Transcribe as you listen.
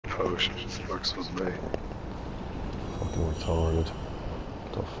potions. Fucks with me. Fucking retarded.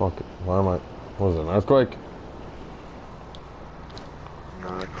 What the fuck? Why am I... What is it, an earthquake?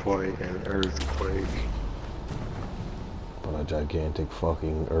 Not quite an earthquake. But a gigantic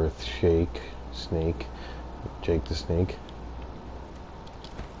fucking earth shake. Snake. Jake the Snake.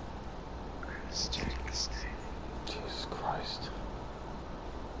 It's Jake the Snake. Jesus Christ.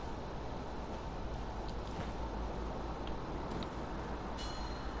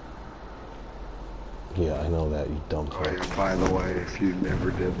 Yeah, I know that, you dumb Oh fuck. yeah, by the way, if you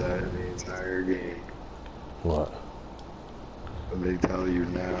never did that in the entire game, What? they tell you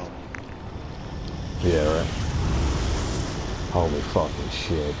now. Yeah, right. Holy fucking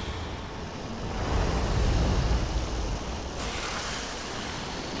shit.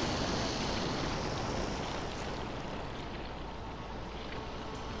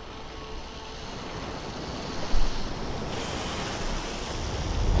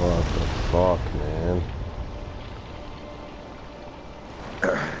 What the fuck, man?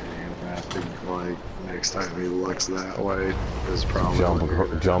 You have to, like, next time he looks that way, is probably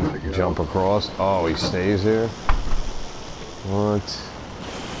Jump across. Oh, he stays here? What?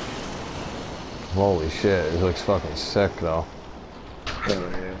 Holy shit, he looks fucking sick though. Oh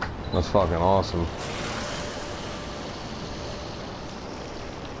yeah. That's fucking awesome.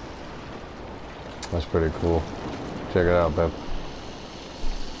 That's pretty cool. Check it out, Beb.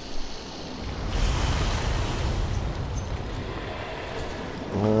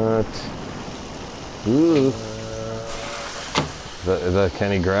 What? Ooh.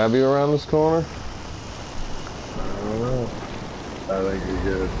 Can he grab you around this corner? I don't know. I think you're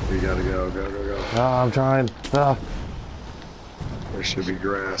good. We gotta go, go. Ah, I'm trying. Ah. There should be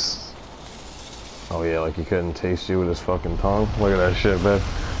grass. Oh yeah, like he couldn't taste you with his fucking tongue? Look at that shit, Beb.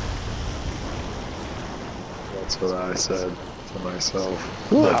 That's what I said to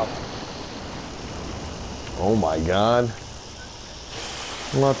myself. Wow. Oh my god.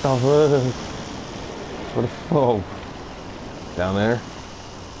 What the fuck? What the fuck? Down there?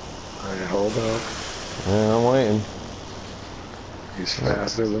 Alright, hold up. Yeah, I'm waiting. He's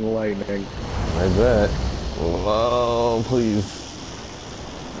faster than lightning. I bet. Oh, please.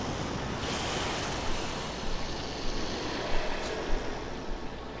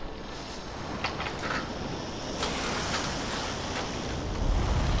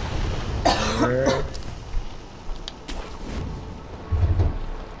 Alright.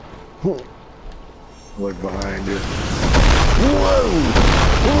 Look behind you. Whoa!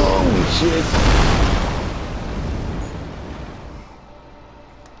 Holy shit!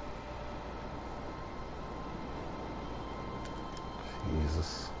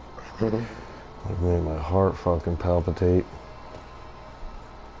 Jesus. That made my heart fucking palpitate.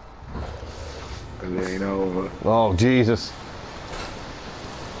 It ain't over. Oh, Jesus.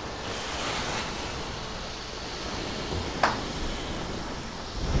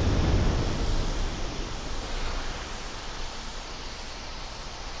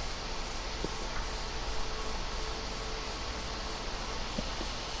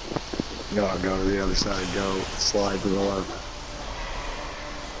 No, go to the other side. Go. Slide to the left.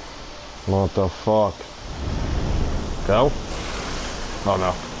 What the fuck? Go? Oh,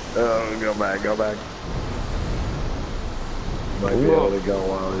 no. Oh, go back, go back. Might be able to go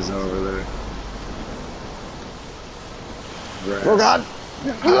while he's over there. Grass. Oh,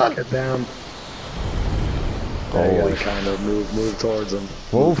 God! Get down. Holy you gotta kind of move towards him.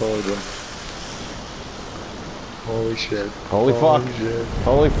 Move towards him. Holy shit. Holy fuck. Shit.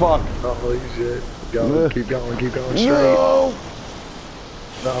 Holy fuck. Holy shit. Go, keep going straight. No!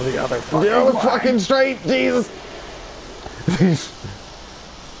 No, the other fucking The other way. fucking straight, Jesus!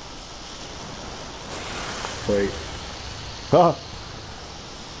 Wait. Huh?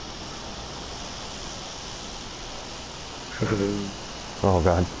 Oh,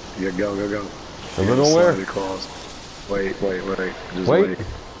 God. Yeah, go. Is it nowhere? Slide across. Wait. Just Wait.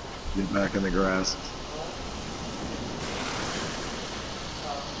 Get back in the grass.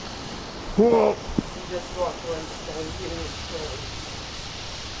 Whoa!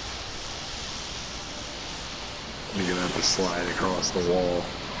 You're gonna have to slide across the wall.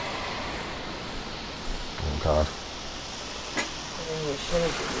 Oh, God.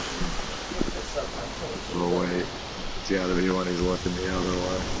 Oh, wait. It's gotta be when he's looking the other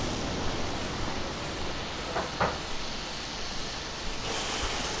way.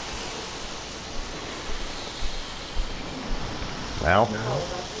 Now?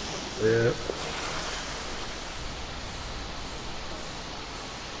 Yep.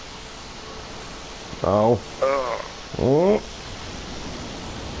 Oh. Oh.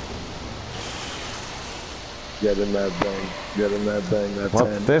 Get in that thing. Get in that thing. That What,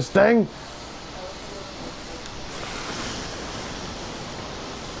 10. this thing?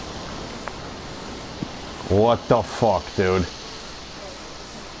 What the fuck, dude?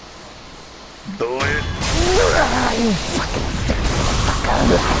 Do it. You fucking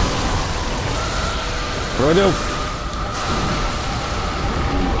motherfucker. What do I do?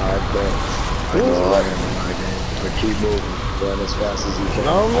 I just ran in my game. But keep moving. Run as fast as you can.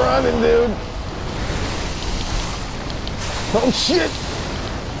 I'm running, dude. Oh shit!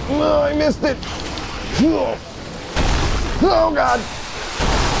 No, I missed it. Oh, oh god.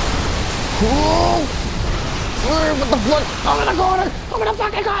 Oh. What the fuck? I'm in the corner! I'm in the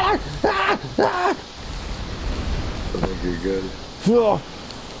fucking corner! Ah, ah. I think you're good. Oh.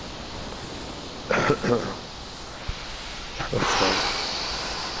 That's fine.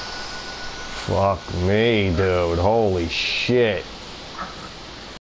 Fuck me, dude. Holy shit.